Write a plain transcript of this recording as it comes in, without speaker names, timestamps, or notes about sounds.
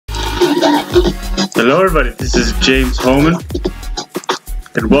Hello everybody, this is James Holman,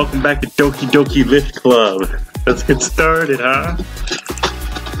 and welcome back to Doki Doki Lift Club. Let's get started, huh?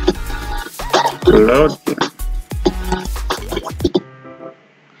 Hello.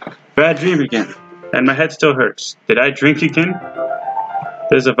 Bad dream again, and my head still hurts. Did I drink again?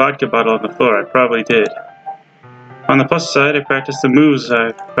 There's a vodka bottle on the floor, I probably did. On the plus side, I practiced the moves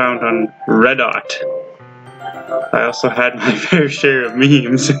I found on Reddit. I also had my fair share of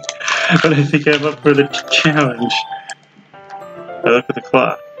memes, but I think I'm up for the challenge. I look at the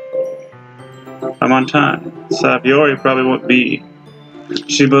clock. I'm on time. Saviori probably won't be.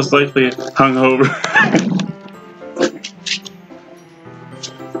 She most likely hungover.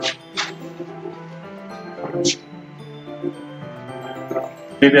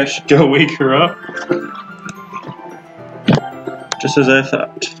 Maybe I should go wake her up? Just as I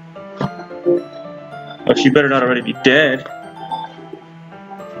thought. Oh, she better not already be dead.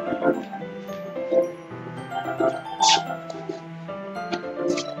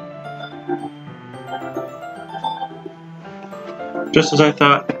 Just as I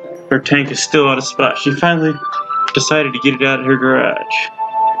thought, her tank is still out of spot. She finally decided to get it out of her garage.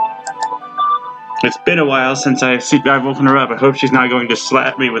 It's been a while since I've woken her up. I hope she's not going to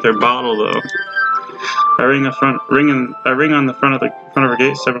slap me with her bottle, though. I ring on the front of her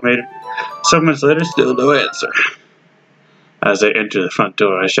gate. Several minutes later, still no answer. As I enter the front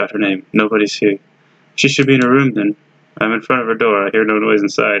door, I shout her name. Nobody's here. She should be in her room then. I'm in front of her door. I hear no noise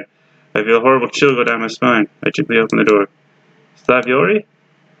inside. I feel a horrible chill go down my spine. I gently open the door. Saviori?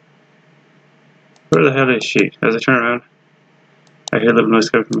 Where the hell is she? As I turn around, I hear a little noise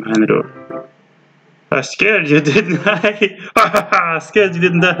coming from behind the door. I scared you, didn't I? Scared you,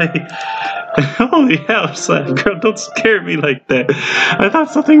 didn't I? Holy hell, Slap Girl, don't scare me like that. I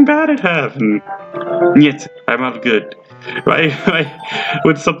thought something bad had happened. Yet, I'm all good. Why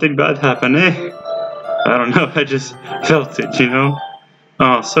would something bad happen, eh? I don't know, I just felt it, you know?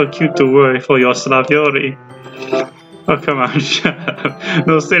 Oh, so cute to worry for your Saviori. Oh, come on, shut up.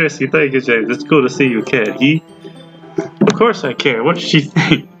 No, seriously, thank you, James. It's cool to see you care. Of course I care. What does she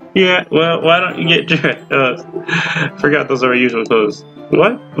think? Yeah, well, why don't you get dressed? Forgot those are our usual clothes.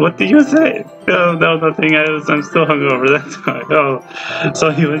 What? What did you say? Oh, no, nothing. I'm still hungover, that's why. Oh, so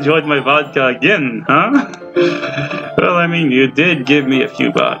you enjoyed my vodka again, huh? Well, I mean, you did give me a few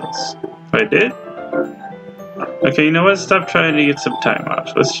bottles. I did? Okay, you know what? Stop trying to get some time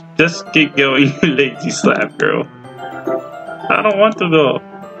off. Let's just get going, you lazy Slap Girl. I don't want to go.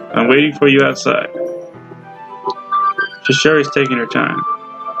 I'm waiting for you outside. Shishari's taking her time.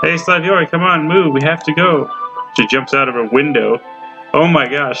 Hey, Saviori, come on, move. We have to go. She jumps out of her window. Oh my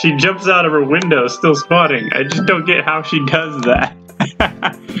gosh, she jumps out of her window, still squatting. I just don't get how she does that.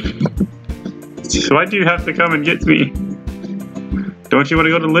 Why do you have to come and get me? Don't you want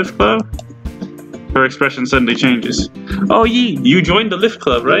to go to the Lift Club? Her expression suddenly changes. Oh, you joined the Lift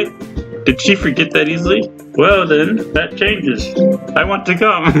Club, right? Did she forget that easily? Well then, that changes. I want to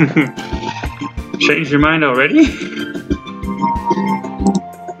come. Changed your mind already?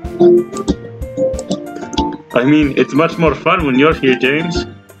 I mean, it's much more fun when you're here, James.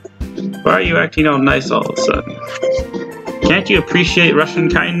 Why are you acting all nice all of a sudden? Can't you appreciate Russian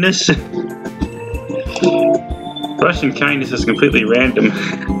kindness? Russian kindness is completely random.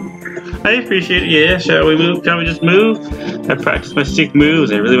 I appreciate it, yeah. Shall we move? Can we just move? I practiced my sick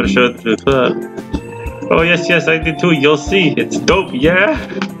moves. I really want to show it to the club. Oh, yes, I did too. You'll see. It's dope, yeah?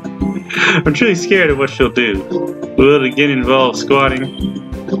 I'm truly scared of what she'll do. Will it again involve squatting?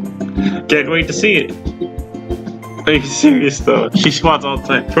 Can't wait to see it. Are you serious though? She squats all the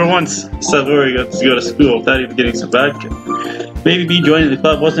time. For once, Saviori got to go to school without even getting some vodka. Maybe me joining the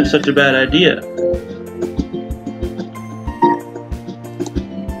club wasn't such a bad idea.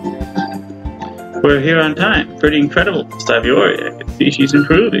 We're here on time. Pretty incredible, Saviori. I can see she's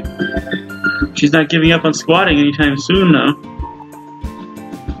improving. She's not giving up on squatting anytime soon now.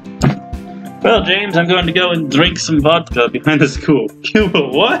 Well, James, I'm going to go and drink some vodka behind the school. You will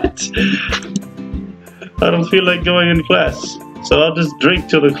what? I don't feel like going in class, so I'll just drink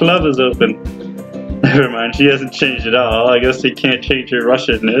till the club is open. Never mind, she hasn't changed at all. I guess they can't change her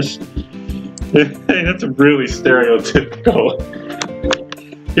Russianness. Hey, that's really stereotypical.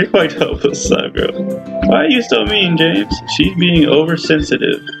 You're quite hopeless, Girl. Why are you so mean, James? She's being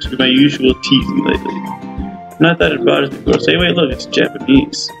oversensitive to my usual teasing lately. Not that it bothers me, of course. Hey, wait, look, it's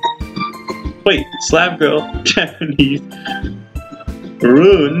Japanese. Wait, Slap Girl, Japanese,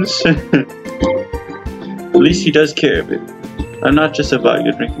 runes. At least he does care a bit. I'm not just a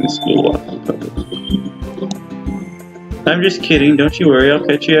vodka drinking school walk in public. I'm just kidding, don't you worry, I'll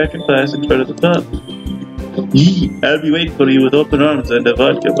catch you after class in front of the pub. Yee, I'll be waiting for you with open arms and a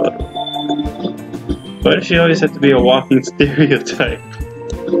vodka bottle. Why does she always have to be a walking stereotype?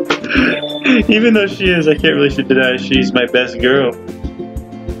 Even though she is, I can't really deny she's my best girl.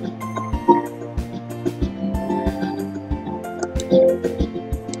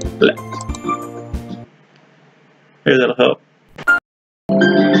 Here, that'll help.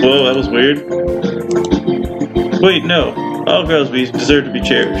 Whoa, that was weird. Wait, no. All girls deserve to be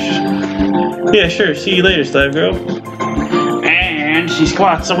cherished. Yeah, sure. See you later, slave girl. And she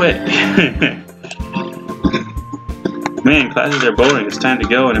squats away. Man, classes are boring. It's time to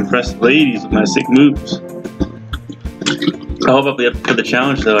go and impress ladies with my sick moves. I hope I'll be up for the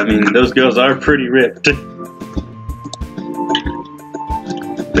challenge, though. I mean, those girls are pretty ripped. Didn't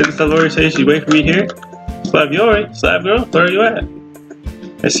Salori say she'd wait for me here? Slab Yori, Slab girl, where are you at?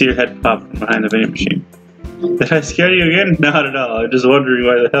 I see your head pop from behind the vending machine. Did I scare you again? Not at all. I'm just wondering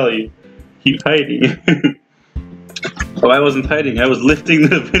why the hell you keep hiding. Oh, I wasn't hiding. I was lifting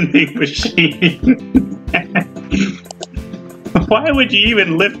the vending machine. Why would you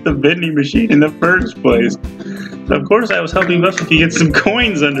even lift the vending machine in the first place? Of course, I was helping Buffy get some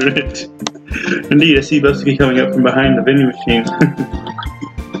coins under it. Indeed, I see Buffy coming up from behind the vending machine.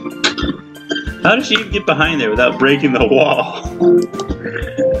 How did she even get behind there without breaking the wall?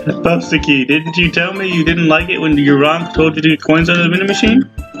 Buffy, didn't you tell me you didn't like it when your Ron told you to get coins under the vending machine?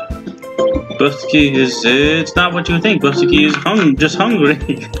 Buffy it's not what you would think. Buffy is just hungry.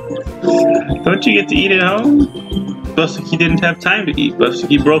 Don't you get to eat at home? Buffy didn't have time to eat.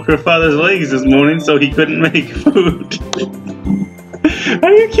 Buffy broke her father's legs this morning, so he couldn't make food.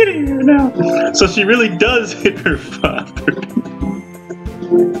 Are you kidding me now? So she really does hit her father.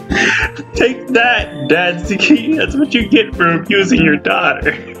 Take that, Dadsuki. That's what you get for abusing your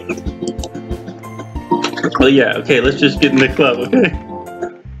daughter. Well, yeah, okay, let's just get in the club, okay?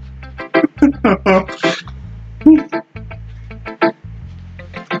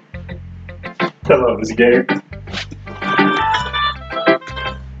 I love this game.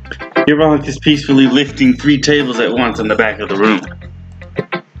 Irank is peacefully lifting 3 tables at once in the back of the room.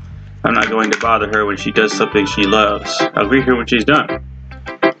 I'm not going to bother her when she does something she loves. I'll greet her when she's done.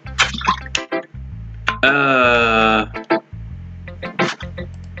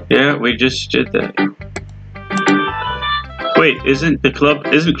 Yeah, we just did that. Wait, isn't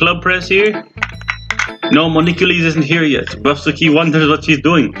Club Press here? No, Monicules isn't here yet. Buffsuki wonders what she's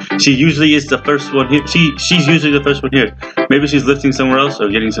doing. She usually is the first one here. She's usually the first one here. Maybe she's lifting somewhere else or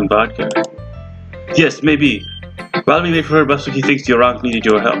getting some vodka. Yes, maybe. While we wait for her, Buffsuki thinks Yorank needed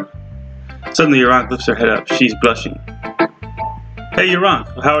your help. Suddenly, Yorank lifts her head up. She's blushing. Hey, Yorank,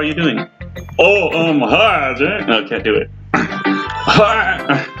 how are you doing? Oh, hi, James. No, can't do it.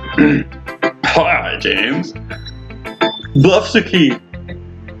 Hi. Hi, James. Buffsuki.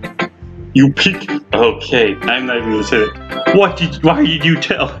 You peek. Okay, I'm not even gonna say it. Why did you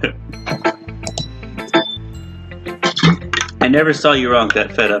tell him? I never saw Yorank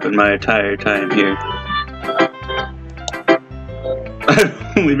that fed up in my entire time here.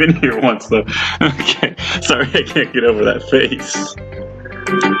 I've only been here once though. Okay, sorry, I can't get over that face.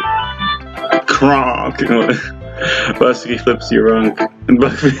 Kronk. Buffy flips Yorank, and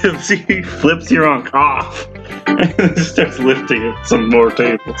Buffy flips Yorank off, and starts lifting some more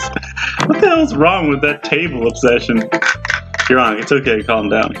tables. What the hell's wrong with that table obsession? Yorank, it's okay, calm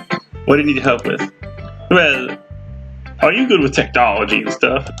down. What do you need help with? Well, are you good with technology and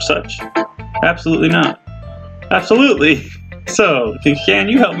stuff, such? Absolutely not. Absolutely. So, can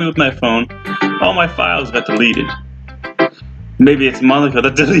you help me with my phone? All my files got deleted. Maybe it's Monica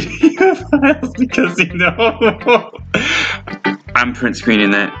that deleted your files because you know. I'm print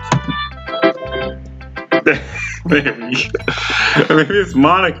screening that. Maybe it's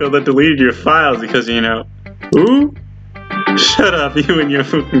Monica that deleted your files because you know. Who? Shut up, you and your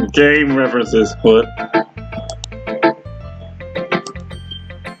fucking game references. What?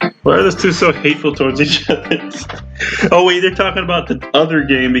 Why are those two so hateful towards each other? Oh wait, they're talking about the other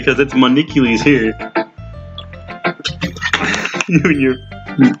game because it's Monicules here. You and your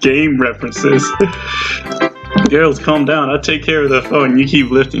game references. Girls, calm down. I'll take care of the phone. You keep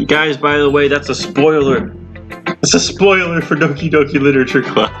lifting. Guys, by the way, that's a spoiler. It's a spoiler for Doki Doki Literature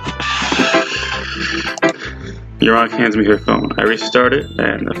Club. Yorank hands me her phone. I restart it,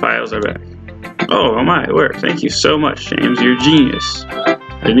 and the files are back. Oh my, it worked. Thank you so much, James. You're a genius.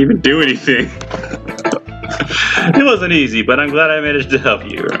 I didn't even do anything. It wasn't easy, but I'm glad I managed to help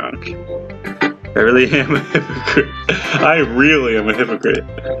you, Yorank. I really am a hypocrite. I really am a hypocrite.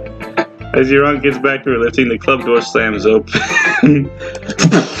 As Yorank gets back to her lifting, the club door slams open.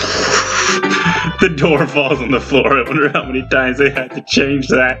 The door falls on the floor. I wonder how many times they had to change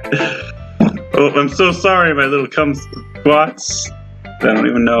that. Oh, I'm so sorry, my little cum squats. I don't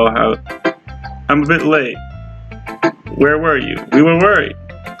even know how. I'm a bit late. Where were you? We were worried.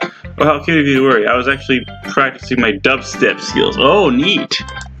 Well, how cute of you to worry. I was actually practicing my dubstep skills. Oh, neat.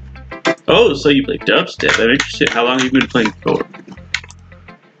 Oh, so you play dubstep. I'm interested. How long have you been playing for?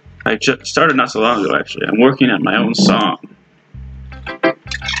 I just started not so long ago, actually. I'm working on my own song.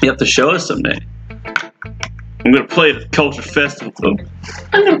 You have to show us someday. I'm gonna play at the Culture Festival, though.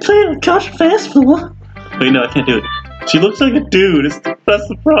 I'm gonna play at the Culture Festival? Wait, no, I can't do it. She looks like a dude. That's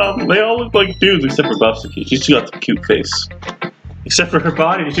the problem. They all look like dudes except for Buffsky. She's got the cute face. Except for her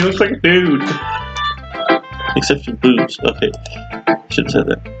body, she looks like a dude. Except for boobs. Okay, should've said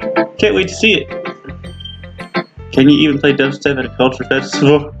that. Can't wait to see it. Can you even play dubstep at a culture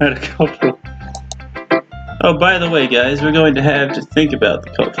festival? At a cultural... Oh, by the way, guys, we're going to have to think about the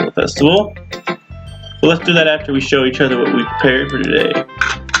cultural festival. But let's do that after we show each other what we prepared for today.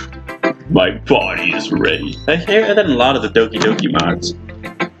 My body is ready. I hear that in a lot of the Doki Doki mods.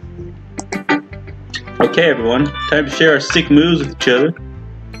 Okay, everyone, time to share our sick moves with each other.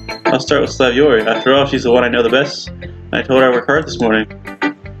 I'll start with Slaviori. After all, she's the one I know the best. I told her I work hard this morning.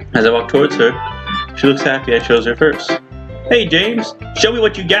 As I walk towards her, she looks happy I chose her first. Hey, James, show me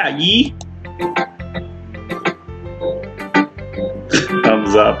what you got, yee!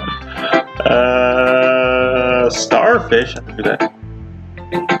 Thumbs up. Starfish? I can do that.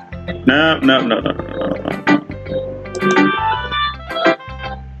 No.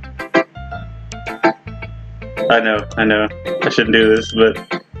 I know. I shouldn't do this, but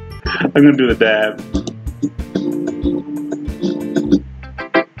I'm gonna do the dab.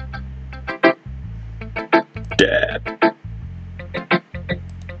 Dab.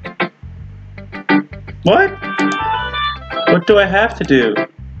 What? What do I have to do?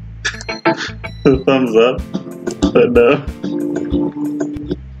 The thumbs up, but no.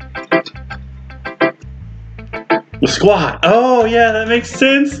 The squat. Oh yeah, that makes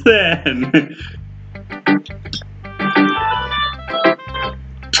sense then.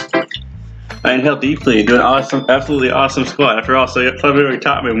 I inhale deeply and do an awesome, absolutely awesome squat. After all, Slaviori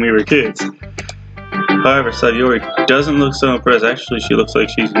taught me when we were kids. However, Slaviori doesn't look so impressed. Actually, she looks like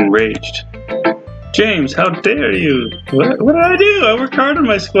she's enraged. James, how dare you? What did I do? I worked hard on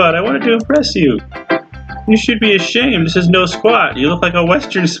my squat. I wanted to impress you. You should be ashamed. This is no squat. You look like a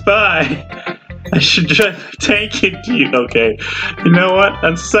Western spy. I should drive a tank into you. Okay. You know what?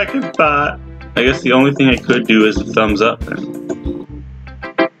 On second thought, I guess the only thing I could do is a thumbs up then.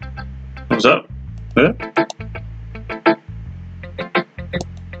 Thumbs up? Yeah?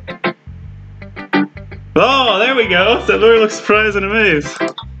 Oh, there we go. Slaviori looks surprised and amazed.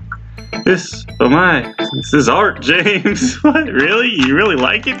 This is art, James. What, really? You really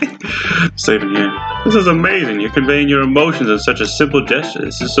like it? Save it here. This is amazing. You're conveying your emotions in such a simple gesture.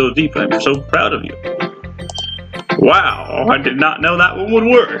 This is so deep. I'm so proud of you. Wow, I did not know that one would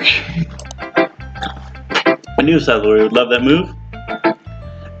work. I knew Slaviori would love that move.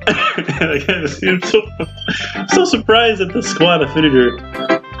 I'm so surprised at the squat affinity.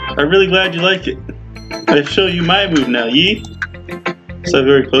 I'm really glad you like it. I show you my move now, yee.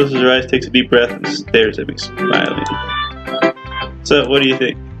 Slaviori closes her eyes, takes a deep breath, and stares at me, smiling. So, what do you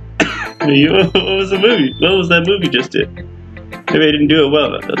think? What was the movie? What was that movie you just did? Maybe I didn't do it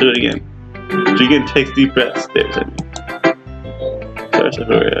well enough. I'll do it again. She again takes a deep breath, stares at me. Sorry,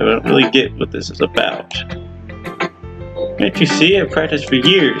 Slaviori, I don't really get what this is about. Can't you see? I've practiced for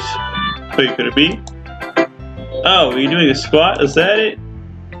years. Wait, could it be? Oh, were you doing a squat? Is that it?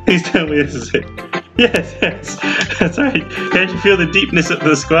 Please tell me this is it. Yes, that's right. Can't you feel the deepness of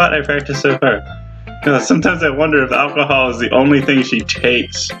the squat I practiced so far? You know, sometimes I wonder if alcohol is the only thing she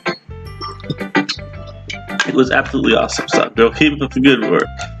takes. It was absolutely awesome stuff, girl. Keep up the good work.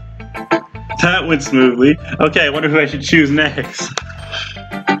 That went smoothly. Okay, I wonder who I should choose next.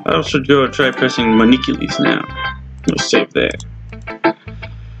 I should go and try pressing Monicules now. We'll save that.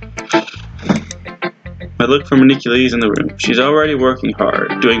 I look for Monicules in the room. She's already working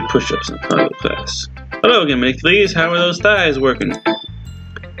hard, doing push-ups in front of the class. Hello again, Monicules. How are those thighs working?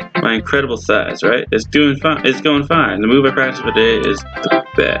 My incredible thighs, right? It's going fine. The move I practiced today is the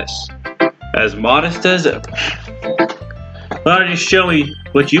best. As modest as ever. Why don't you show me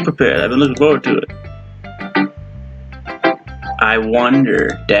what you prepared? I've been looking forward to it. I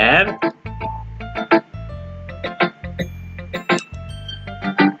wonder, Dad?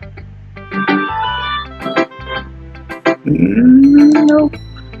 Nope.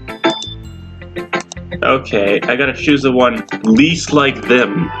 Okay, I gotta choose the one least like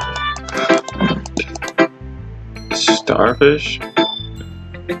them. Starfish?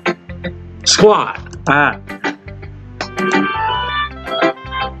 Squat! Ah.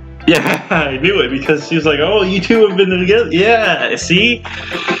 Yeah, I knew it because she was like, oh, you two have been together. Yeah, see?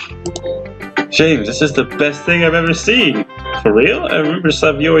 James, this is the best thing I've ever seen. For real? I remember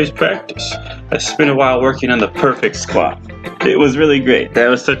Saviore's practice. I spent a while working on the perfect squat. It was really great. That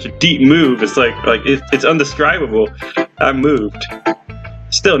was such a deep move. It's like it's undescribable. I'm moved.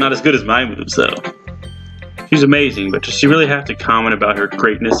 Still not as good as my moves, though. She's amazing, but does she really have to comment about her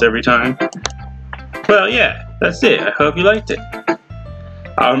greatness every time? Well, yeah, that's it. I hope you liked it.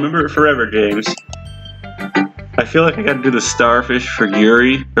 I'll remember it forever, James. I feel like I gotta do the starfish for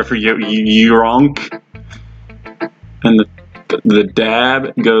Yuri, or for Yuronk. And the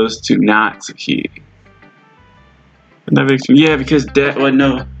dab goes to Natsuki. And that makes me, yeah, because dab, well,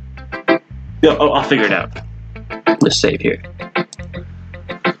 no. Oh, I'll figure it out. Let's save here.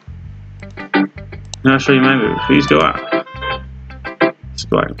 Now I'll show you my move. Please go out. Let's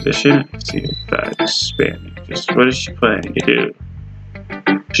go out in position. Let's see if I expand. Just what is she planning to do?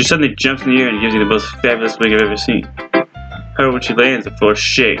 She suddenly jumps in the air and gives you the most fabulous wing I've ever seen. However, when she lands, the floor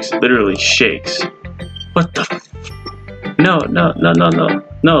shakes. Literally shakes. What the f? No, I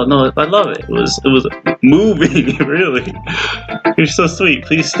love it. It was moving, really. You're so sweet.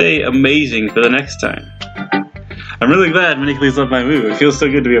 Please stay amazing for the next time. I'm really glad Monicules loved my move. It feels so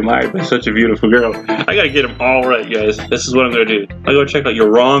good to be admired by such a beautiful girl. I gotta get them all right, guys. This is what I'm gonna do. I'll go check out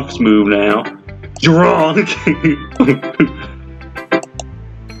Yuronk's move now. Yuronk!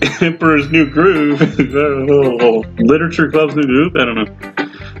 Emperor's New Groove. Literature Club's New Groove? I don't know.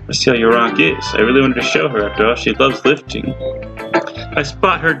 Let's see how Yuronk is. I really wanted to show her after all. She loves lifting. I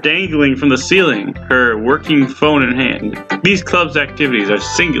spot her dangling from the ceiling, her working phone in hand. These club's activities are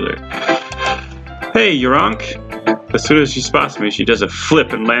singular. Hey, Yuronk. As soon as she spots me, she does a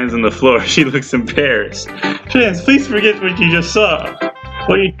flip and lands on the floor. She looks embarrassed. James, please forget what you just saw.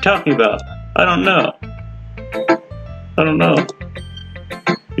 What are you talking about? I don't know.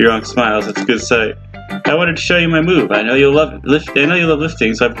 Yuronk smiles. It's a good sight. I wanted to show you my move. I know you'll love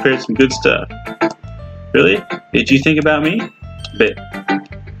lifting, so I prepared some good stuff. Really? Did you think about me? A bit.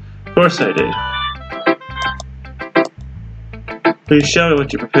 Of course I did. Please show me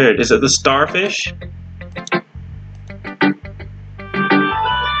what you prepared. Is it the starfish?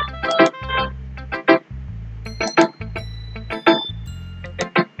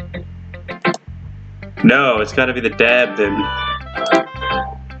 No, it's gotta be the dab then.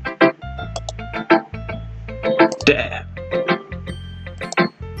 Dab.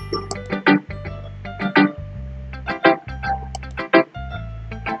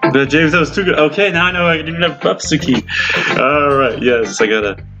 But James, that was too good. Okay, now I know I didn't have Bupsuki. Alright, yes, I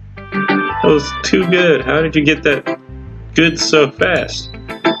gotta. That was too good. How did you get that good so fast?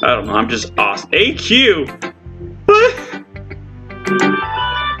 I don't know, I'm just awesome. AQ! What?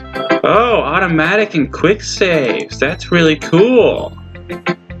 Oh, automatic and quick saves. That's really cool.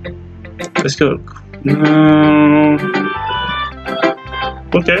 Let's go. No.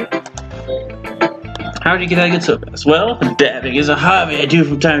 Okay. How did you get that good so fast? Well, dabbing is a hobby I do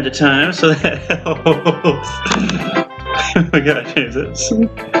from time to time, so that helps. Oh my god, James, that's...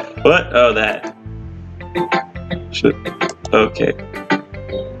 What? Oh, that. Shit. Okay.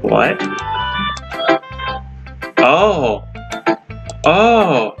 What? Oh.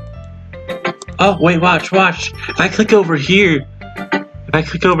 Oh. Oh, wait, watch. If I click over here, I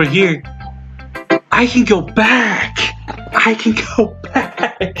can go back.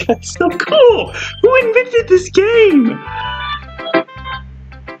 That's so cool. Who invented this game?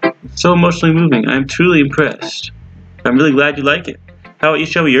 It's so emotionally moving. I'm truly impressed. I'm really glad you like it. How about you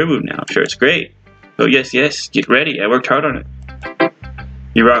show me your move now? I'm sure it's great. Oh, yes. Get ready. I worked hard on it.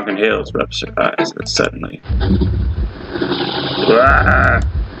 Yuronk inhales, rubs her eyes, and suddenly... Ah!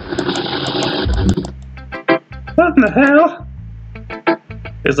 What in the hell?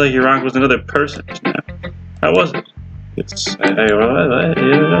 It's like Yuronk was another person just now. How was it? I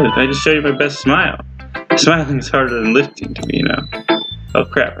just showed you my best smile. Smiling is harder than lifting to me, you know. Oh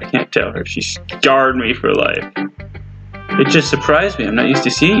crap, I can't tell her. She scarred me for life. It just surprised me. I'm not used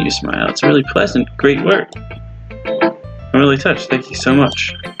to seeing you smile. It's really pleasant. Great work. I'm really touched. Thank you so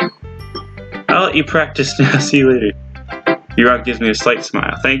much. I'll let you practice now. See you later. Yuronk gives me a slight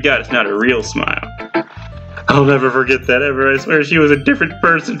smile. Thank God it's not a real smile. I'll never forget that ever. I swear she was a different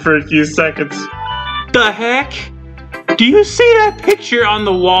person for a few seconds. The heck? Do you see that picture on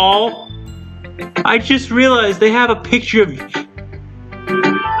the wall? I just realized they have a picture of...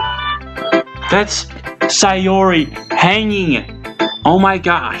 That's Sayori hanging. Oh my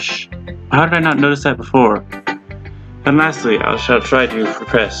gosh. How did I not notice that before? And lastly, I shall try to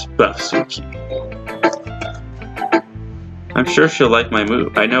repress Bupsuki. I'm sure she'll like my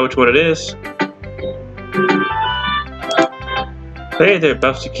move. I know which one it is. Hey there,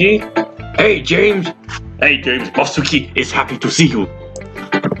 Buffsuki. Hey, James. Hey, James, Buffsuki is happy to see you.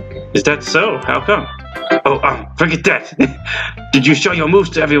 Is that so? How come? Oh, forget that. Did you show your moves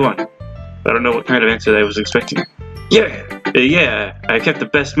to everyone? I don't know what kind of answer I was expecting. Yeah, I kept the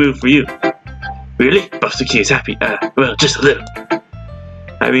best move for you. Really? Buffsuki is happy. Well, just a little.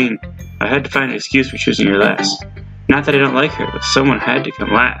 I mean, I had to find an excuse for choosing her last. Not that I don't like her, but someone had to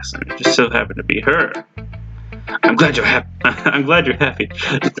come last, and it just so happened to be her. I'm glad you're happy. I'm glad you're happy.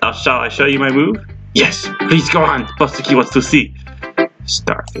 Shall I show you my move? Yes, please go on. Buffsuki wants to see.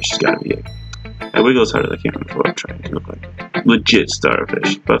 Starfish has gotta be it. I wiggle as hard as I can before I'm trying to look like legit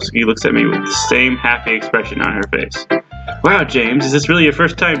starfish. Buffsuki looks at me with the same happy expression on her face. Wow, James, is this really your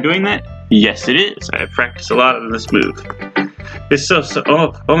first time doing that? Yes, it is. I have practiced a lot on this move. It's so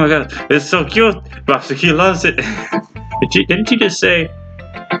oh my god, it's so cute. Buffsuki loves it.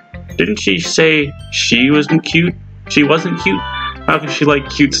 Didn't she say she wasn't cute? She wasn't cute? How can she like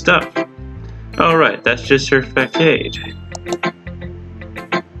cute stuff? Oh right, that's just her facade.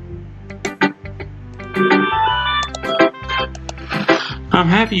 I'm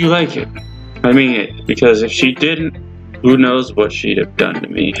happy you like it. I mean it, because if she didn't, who knows what she'd have done to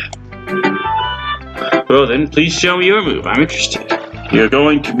me. Well then, please show me your move. I'm interested. You're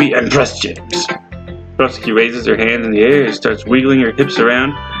going to be impressed, James. Buffsuki raises her hand in the air and starts wiggling her hips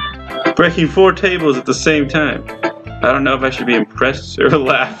around, breaking 4 tables at the same time. I don't know if I should be impressed or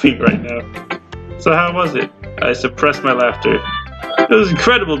laughing right now. So how was it? I suppressed my laughter. It was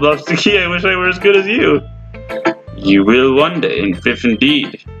incredible, Buffsuki. I wish I were as good as you. You will one day, and if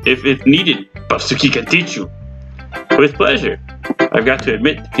needed, Buffsuki can teach you. With pleasure. I've got to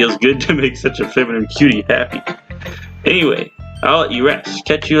admit, it feels good to make such a feminine cutie happy. Anyway, I'll let you rest.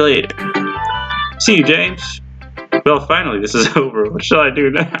 Catch you later. See you, James. Well, finally, this is over. What shall I do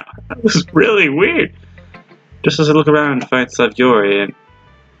now? That was really weird. Just as I look around to find Slavjori and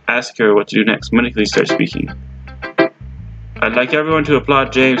ask her what to do next, Monicules starts speaking. I'd like everyone to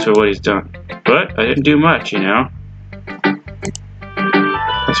applaud James for what he's done. But I didn't do much, you know.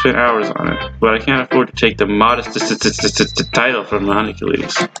 I spent hours on it, but I can't afford to take the modest title from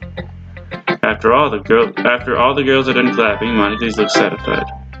Monicules. After all the girls are done clapping, Monicules looks satisfied.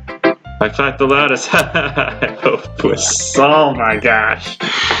 I clapped the loudest. I hope was. Oh my gosh.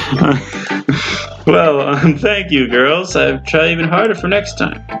 Well, thank you, girls. I've tried even harder for next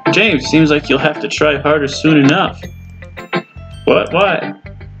time. James, seems like you'll have to try harder soon enough. What? Why?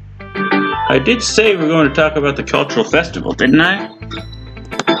 I did say we're going to talk about the cultural festival, didn't I?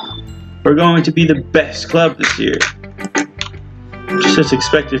 We're going to be the best club this year. Just as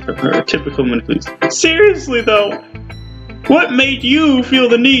expected from her, typical Monicules. Seriously though, what made you feel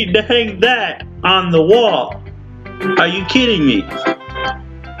the need to hang that on the wall? Are you kidding me?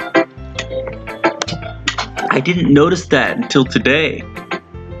 I didn't notice that until today.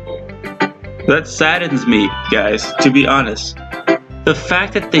 That saddens me, guys, to be honest. The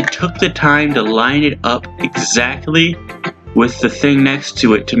fact that they took the time to line it up exactly with the thing next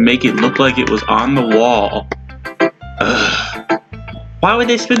to it to make it look like it was on the wall. Ugh. Why would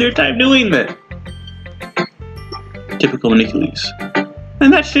they spend their time doing that? Typical Monicules.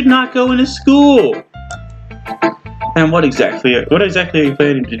 And that should not go into school. And what exactly are you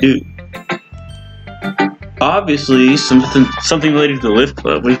planning to do? Obviously, something related to the lift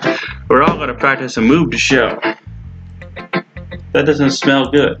club. We're all going to practice a move to show. That doesn't smell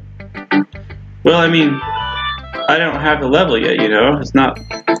good. Well, I mean, I don't have the level yet, you know. It's not...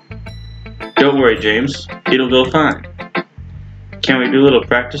 Don't worry, James. It'll go fine. Can we do a little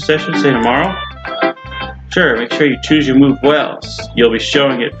practice session, say tomorrow? Sure, make sure you choose your move well. You'll be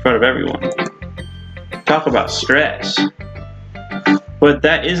showing it in front of everyone. Talk about stress. But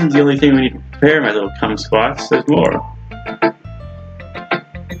that isn't the only thing we need to prepare, my little cum squats. There's more.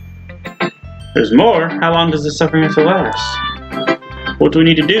 There's more? How long does this suffering have to last? What do we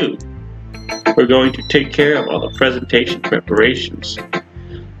need to do? We're going to take care of all the presentation preparations.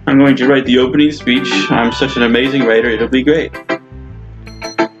 I'm going to write the opening speech. I'm such an amazing writer, it'll be great.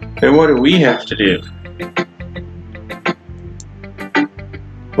 Then what do we have to do?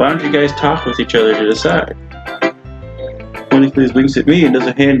 Why don't you guys talk with each other to decide? Monicules winks at me and does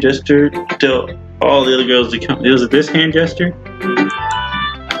a hand gesture to tell all the other girls to come. Does this hand gesture?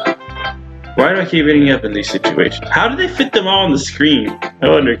 Why do I keep ending up in these situations? How do they fit them all on the screen? I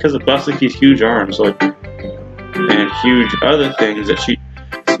wonder, because of Buffsuki's huge arms, like, and huge other things that she...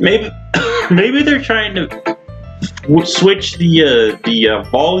 Maybe they're trying to switch the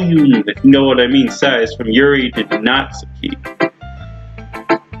volume, if you know what I mean, size from Yuri to Natsuki.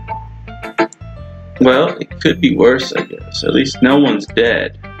 Well, it could be worse, I guess. At least no one's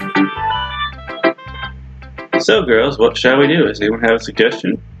dead. So, girls, what shall we do? Does anyone have a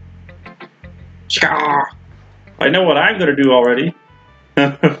suggestion? I know what I'm gonna do already.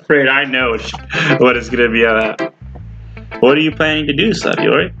 I'm afraid I know what it's gonna be about. What are you planning to do,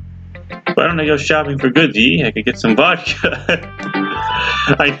 Slaviori? Why don't I go shopping for goods, I could get some vodka.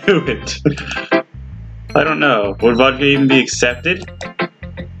 I knew it. I don't know. Would vodka even be accepted?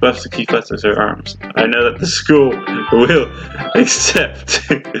 Buffsky flexes her arms. I know that the school will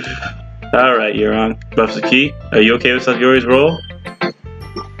accept. Alright, you're on. Buffsky, are you okay with Slaviori's role?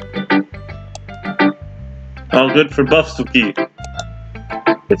 All good for Buffsky.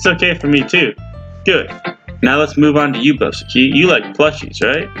 It's okay for me too. Good. Now let's move on to you, Buffsky. You like plushies,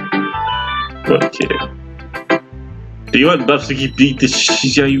 right? What a kid. Do you want Buffsky beat the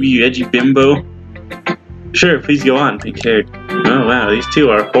you edgy bimbo? Sure, please go on, pink-haired. Oh wow, these two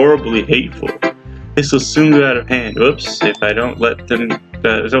are horribly hateful. This will soon go out of hand. Whoops, if I don't let them,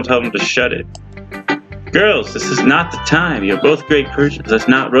 don't tell them to shut it. Girls, this is not the time. You're both great persons. Let's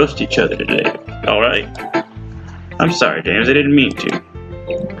not roast each other today. Alright. I'm sorry, James, I didn't mean to.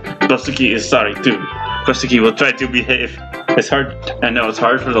 Buffsky is sorry too. Buffsky will try to behave. It's hard, I know it's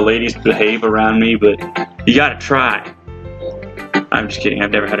hard for the ladies to behave around me, but you gotta try. I'm just kidding,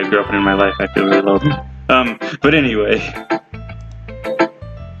 I've never had a girlfriend in my life. I feel really lonely. But anyway.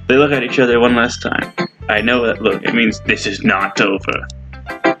 They look at each other one last time. I know that look, it means this is not over.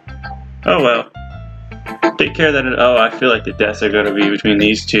 Oh well. Take care of that. Oh, I feel like the deaths are gonna be between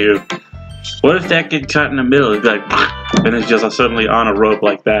these two. What if that gets caught in the middle? It's like, and then she's just suddenly on a rope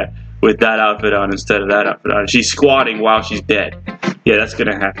like that, with that outfit on instead of that outfit on. She's squatting while she's dead. Yeah, that's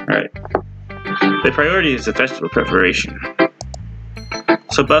gonna happen, right? The priority is the festival preparation.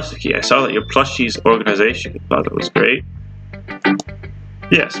 So, Buffsky, I saw that your plushies organization thought it was great.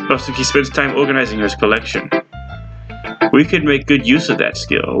 Yes, Buffsky spends time organizing his collection. We could make good use of that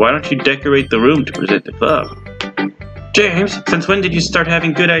skill. Why don't you decorate the room to present the club? James, since when did you start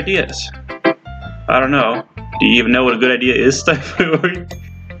having good ideas? I don't know. Do you even know what a good idea is, Slaviori?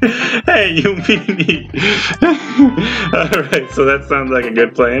 Hey, you meanie. Alright, so that sounds like a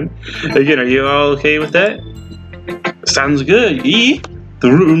good plan. Again, are you all okay with that? Sounds good, The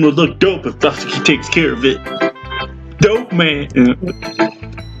room will look dope if Buffsky takes care of it. Dope, man.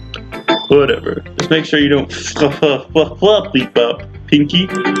 Whatever. Just make sure you don't leap up, Pinky.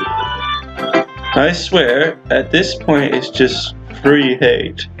 I swear, at this point, it's just free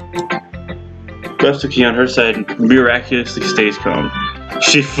hate. Buffsky on her side miraculously stays calm.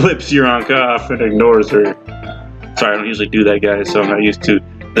 She flips Yuranka off and ignores her. Sorry, I don't usually do that, guys, so I'm not used to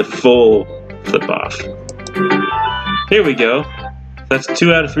the full flip off. Here we go. That's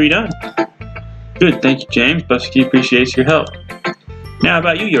 2 out of 3 done. Good, thank you, James. Buffsky appreciates your help. Now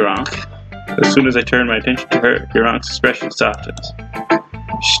about you, Yurank. As soon as I turn my attention to her, Yurank's expression softens.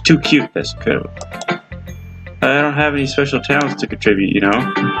 She's too cute, that's incredible. I don't have any special talents to contribute, you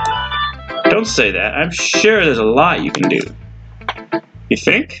know. Don't say that. I'm sure there's a lot you can do. You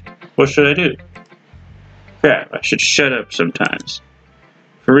think? What should I do? Crap, I should shut up sometimes.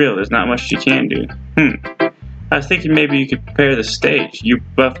 For real, there's not much you can do. I was thinking maybe you could prepare the stage. You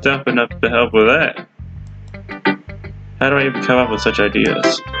buffed up enough to help with that. How do I even come up with such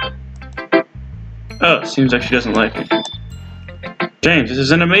ideas? Oh, seems like she doesn't like it. James, this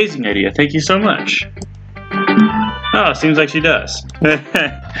is an amazing idea. Thank you so much. Oh, seems like she does.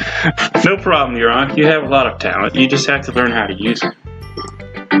 No problem, Yurank. You have a lot of talent. You just have to learn how to use it.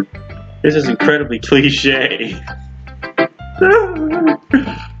 This is incredibly cliche.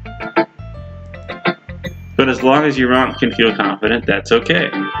 But as long as Yurank can feel confident, that's okay.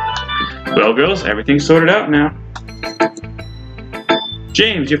 Well, girls, everything's sorted out now.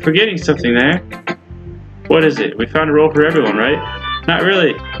 James, you're forgetting something there. What is it? We found a role for everyone, right? Not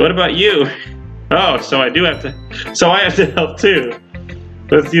really. What about you? Oh, so I have to help too.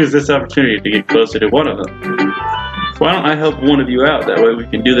 Let's use this opportunity to get closer to one of them. Why don't I help one of you out? That way we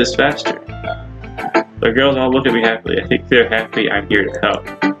can do this faster. The girls all look at me happily. I think they're happy I'm here to help.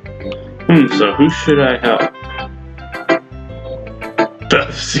 So who should I help?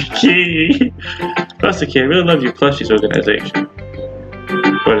 Buffsky! Buffsky, I really love your plushies organization.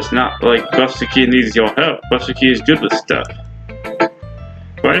 But it's not like Buffsky needs your help. Buffsky is good with stuff.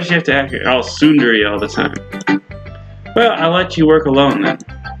 Why does she have to act all tsundere all the time? Well, I'll let you work alone then.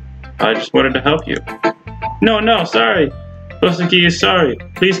 I just wanted to help you. No, sorry. Buffsky is sorry.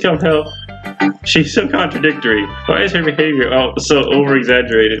 Please come help. She's so contradictory. Why is her behavior so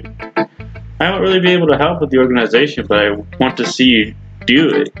over-exaggerated? I won't really be able to help with the organization, but I want to see you do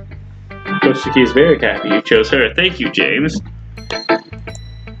it. Buffsky is very happy you chose her. Thank you, James.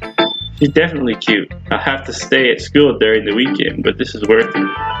 She's definitely cute. I'll have to stay at school during the weekend, but this is worth it.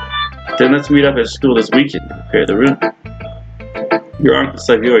 Then let's meet up at school this weekend. prepare the room. Your Uncle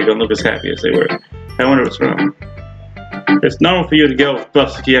Saviori don't look as happy as they were. I wonder what's wrong. It's normal for you to go with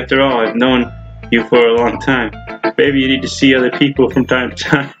Doki after all. I've known you for a long time. Maybe you need to see other people from time to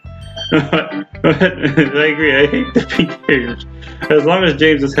time. I agree, I hate the pink hairs. As long as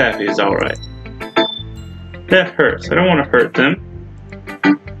James is happy, it's alright. That hurts. I don't want to hurt them.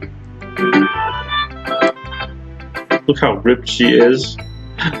 Look how ripped she is.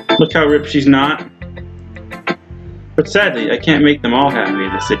 Look how ripped she's not. But sadly, I can't make them all happy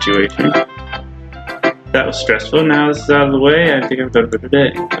in this situation. That was stressful. Now this is out of the way. I think I've done a good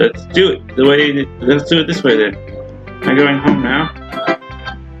day. Let's do it let's do it this way then. I'm going home now.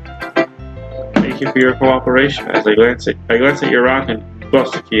 Thank you for your cooperation. As I glance at your rock and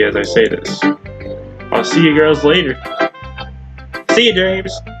Doki as I say this. I'll see you girls later. See you,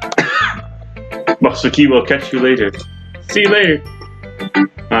 James. Doki will catch you later. See you later.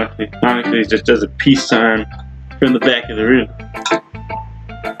 Monicules just does a peace sign from the back of the room.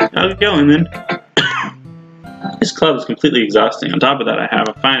 How's it going then? This club is completely exhausting. On top of that, I have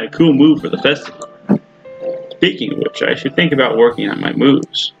to find a cool move for the festival. Speaking of which, I should think about working on my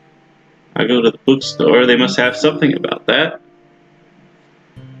moves. I go to the bookstore. They must have something about that.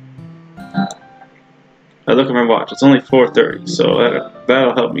 I look at my watch. It's only 4:30, so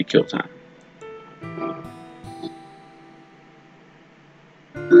that'll help me kill time.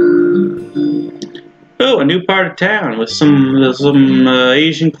 Oh, a new part of town with some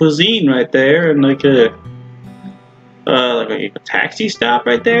Asian cuisine right there, and like a taxi stop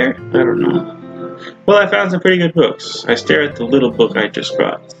right there. I don't know. Well, I found some pretty good books. I stare at the little book I just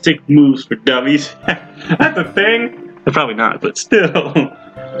brought. 6 Moves for Dummies. That's a thing. Probably not, but still.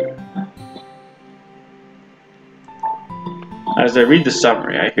 As I read the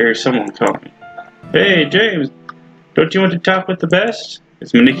summary, I hear someone call me. Hey, James, don't you want to talk with the best?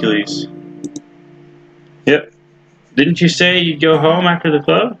 It's Monicules. Yep. Didn't you say you'd go home after the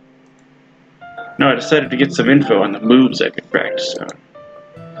club? No, I decided to get some info on the moves I could practice on.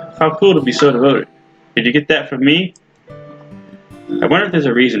 How cool to be so devoted. Did you get that from me? I wonder if there's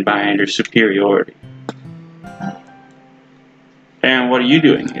a reason behind her superiority. And what are you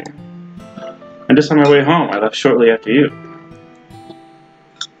doing here? I'm just on my way home. I left shortly after you.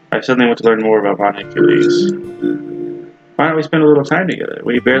 I suddenly want to learn more about Monicules. Why don't we spend a little time together?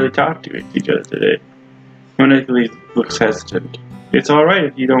 We barely talked to each other today. Monicules looks hesitant. It's alright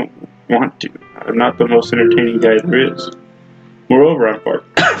if you don't want to. I'm not the most entertaining guy there is. Moreover, I'm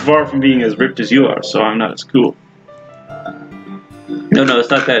far from being as ripped as you are, so I'm not as cool. No, it's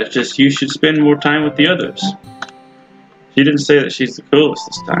not that. It's just you should spend more time with the others. She didn't say that she's the coolest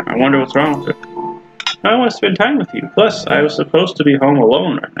this time. I wonder what's wrong with her. I want to spend time with you. Plus, I was supposed to be home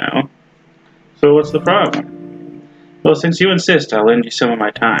alone right now. So what's the problem? Well, since you insist, I'll lend you some of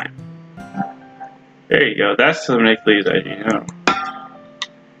my time. There you go. That's the Monicules idea. No.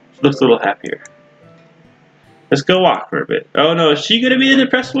 She looks a little happier. Let's go walk for a bit. Oh no, is she gonna be the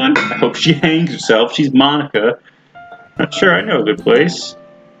depressed one? I hope she hangs herself. She's Monica. Not sure, I know a good place.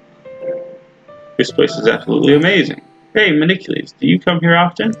 This place is absolutely amazing. Hey, Monicules, do you come here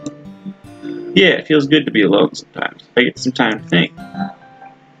often? Yeah, it feels good to be alone sometimes. I get some time to think.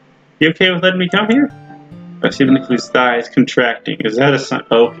 You okay with letting me come here? I see Monicules' thighs contracting. Is that a sign?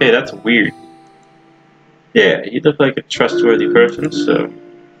 Okay, that's weird. Yeah, you look like a trustworthy person, so...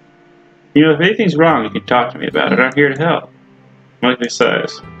 You know, if anything's wrong, you can talk to me about it. I'm here to help. Monicules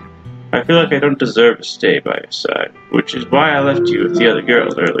sighs. I feel like I don't deserve to stay by your side, which is why I left you with the other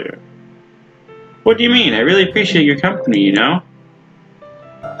girls earlier. What do you mean? I really appreciate your company, you know?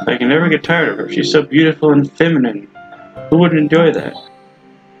 I can never get tired of her. She's so beautiful and feminine. Who wouldn't enjoy that?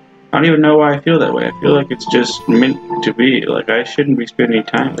 I don't even know why I feel that way. I feel like it's just meant to be. Like I shouldn't be spending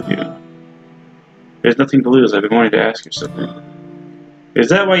time with you. There's nothing to lose. I've been wanting to ask you something. Is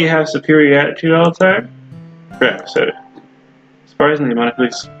that why you have superior attitude all the time? Crap, I said it. Surprisingly,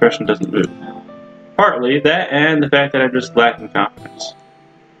 Monicules' expression doesn't move. Partly that and the fact that I'm just lacking confidence.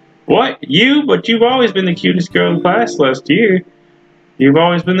 What? You? But you've always been the cutest girl in class last year. You've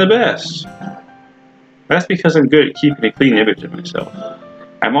always been the best. That's because I'm good at keeping a clean image of myself.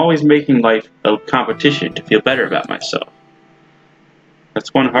 I'm always making life a competition to feel better about myself.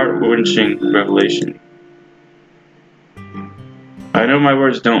 That's one heart-wrenching revelation. I know my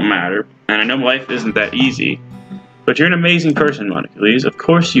words don't matter, and I know life isn't that easy, but you're an amazing person, Monicules. Of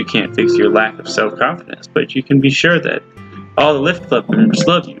course you can't fix your lack of self-confidence, but you can be sure that all the Lift Club members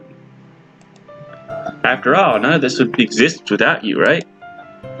love you. After all, none of this would exist without you, right?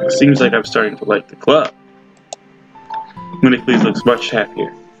 It seems like I'm starting to like the club. Monicules looks much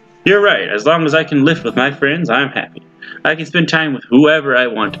happier. You're right, as long as I can lift with my friends, I'm happy. I can spend time with whoever I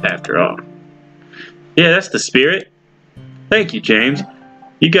want after all. Yeah, that's the spirit. Thank you, James.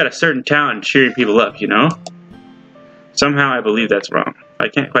 You got a certain talent in cheering people up, you know? Somehow I believe that's wrong. I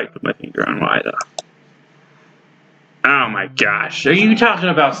can't quite put my finger on why, though. Oh my gosh, are you talking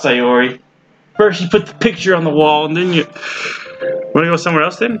about Sayori? First you put the picture on the wall, and then you... Want to go somewhere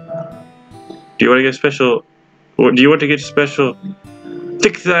else, then? Do you want to get a special... Or do you want to get a special...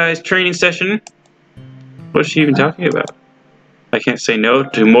 thick thighs training session? What's she even talking about? I can't say no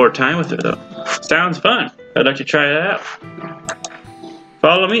to more time with her, though. Sounds fun. I'd like to try it out.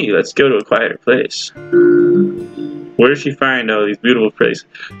 Follow me. Let's go to a quieter place. Where does she find all these beautiful places?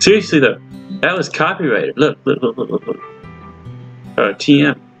 Seriously, though, that was copyrighted. Look.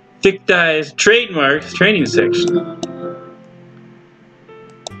 TM. Thick Thighs Trademarks Training Section.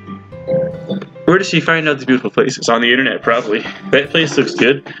 Where does she find out these beautiful places? On the internet, probably. That place looks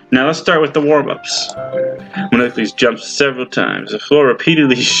good. Now let's start with the warm-ups. Monicules jumps several times. The floor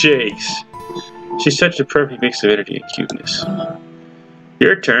repeatedly shakes. She's such a perfect mix of energy and cuteness.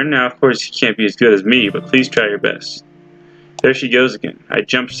 Your turn. Now, of course, you can't be as good as me, but please try your best. There she goes again. I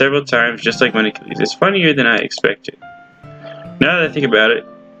jumped several times, just like Monicules. It's funnier than I expected. Now that I think about it,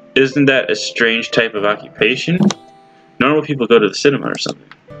 isn't that a strange type of occupation? Normal people go to the cinema or something.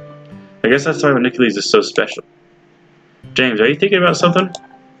 I guess that's why Monicules is so special. James, are you thinking about something?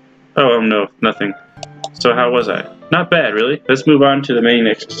 Oh, no, nothing. So how was I? Not bad, really. Let's move on to the main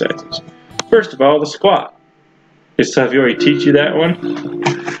exercises. First of all, the squat. Did Sayori teach you that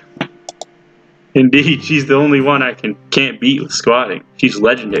one? Indeed, she's the only one I can't beat with squatting. She's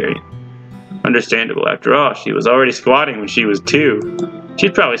legendary. Understandable. After all, she was already squatting when she was 2.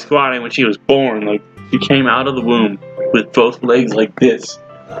 She's probably squatting when she was born, like she came out of the womb with both legs like this.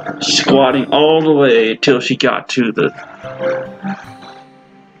 Squatting all the way until she got to the...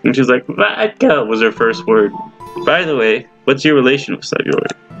 And she was like, vodka was her first word. By the way, what's your relation with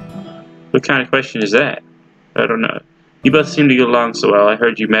Sayori? What kind of question is that? I don't know. You both seem to get along so well. I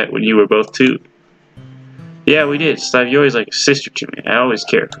heard you met when you were both 2. Yeah, we did. Sayori's like a sister to me. I always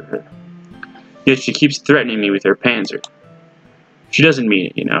cared for her. Yet she keeps threatening me with her panzer. She doesn't mean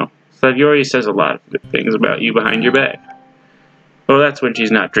it, you know. Sayori says a lot of good things about you behind your back. Well, that's when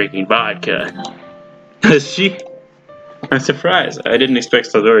she's not drinking vodka. Is she? I'm surprised. I didn't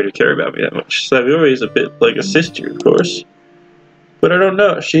expect Sayori to care about me that much. Sayori is a bit like a sister, of course. But I don't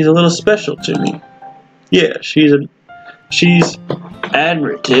know. She's a little special to me. Yeah, she's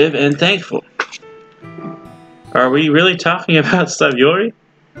admirative and thankful. Are we really talking about Sayori?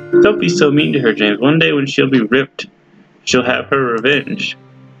 Don't be so mean to her, James. One day when she'll be ripped, she'll have her revenge.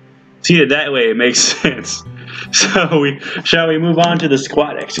 See it that way, it makes sense. So shall we move on to the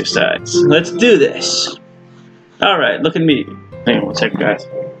squat exercise? Let's do this. Alright, look at me. Hang on one second, guys.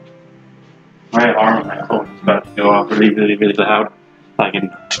 My alarm on my phone is about to go off really loud. Like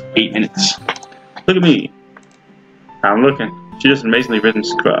in 8 minutes. Look at me. I'm looking. She does an amazingly rhythm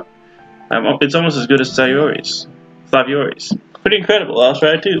squat. It's almost as good as Sayori's. Pretty incredible. I'll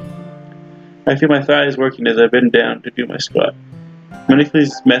try it too. I feel my thighs working as I bend down to do my squat.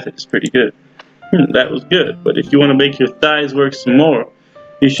 Monicules' method is pretty good. That was good, but if you want to make your thighs work some more,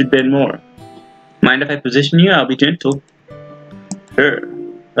 you should bend more. Mind if I position you? I'll be gentle. Sure.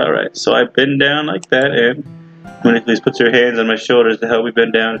 Alright, so I bend down like that, and Monicules puts her hands on my shoulders to help me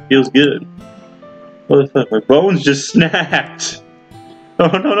bend down. It feels good. What the fuck? My bones just snapped. Oh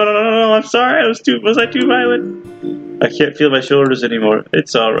no! I'm sorry. Was I too violent? I can't feel my shoulders anymore.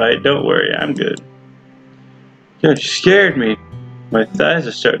 It's alright. Don't worry. I'm good. God, you scared me. My thighs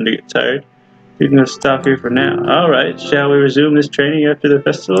are starting to get tired. You're gonna stop here for now. Alright, shall we resume this training after the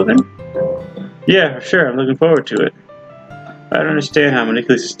festival then? Yeah, for sure. I'm looking forward to it. I don't understand how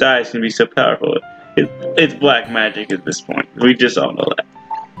Monicules' thighs can be so powerful. It's black magic at this point. We just all know that.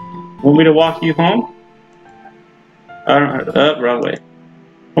 Want me to walk you home? Wrong way.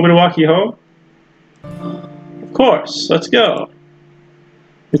 Want me to walk you home? Of course. Let's go.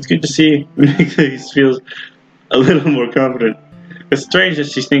 It's good to see Monicules feels a little more confident. It's strange that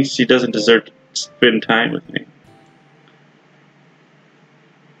she thinks she doesn't deserve to spend time with me.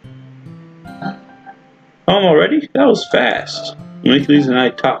 Home already? That was fast. Monicules and I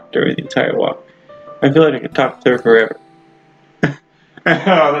talked during the entire walk. I feel like I could talk to her forever.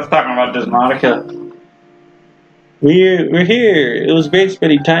 Let's talk about this, Monica. We're here. It was great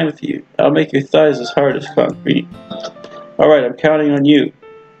spending time with you. I'll make your thighs as hard as concrete. Alright, I'm counting on you.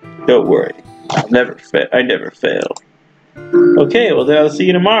 Don't worry. I never fail. Okay, well then I'll see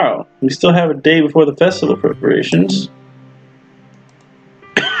you tomorrow. We still have a day before the festival preparations.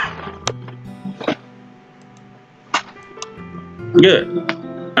 Good.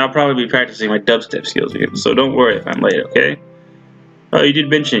 I'll probably be practicing my dubstep skills again, so don't worry if I'm late, okay? Oh, you did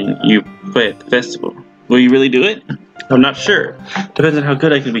mention you play at the festival. Will you really do it? I'm not sure. Depends on how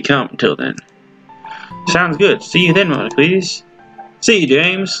good I can become until then. Sounds good. See you then, Monicules. See you,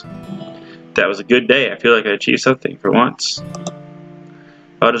 James. That was a good day. I feel like I achieved something for once.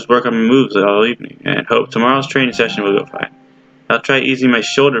 I'll just work on my moves all evening and hope tomorrow's training session will go fine. I'll try easing my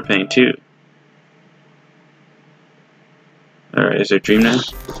shoulder pain too. Alright, is there a dream now?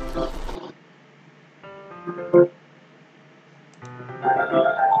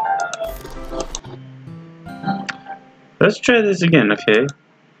 Let's try this again, okay?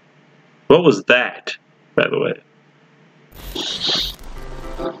 What was that, by the way?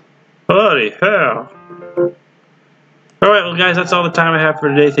 Holy hell! Alright, well guys, that's all the time I have for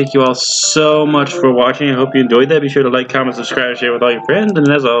today. Thank you all so much for watching. I hope you enjoyed that. Be sure to like, comment, subscribe, share with all your friends. And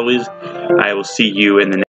as always, I will see you in the next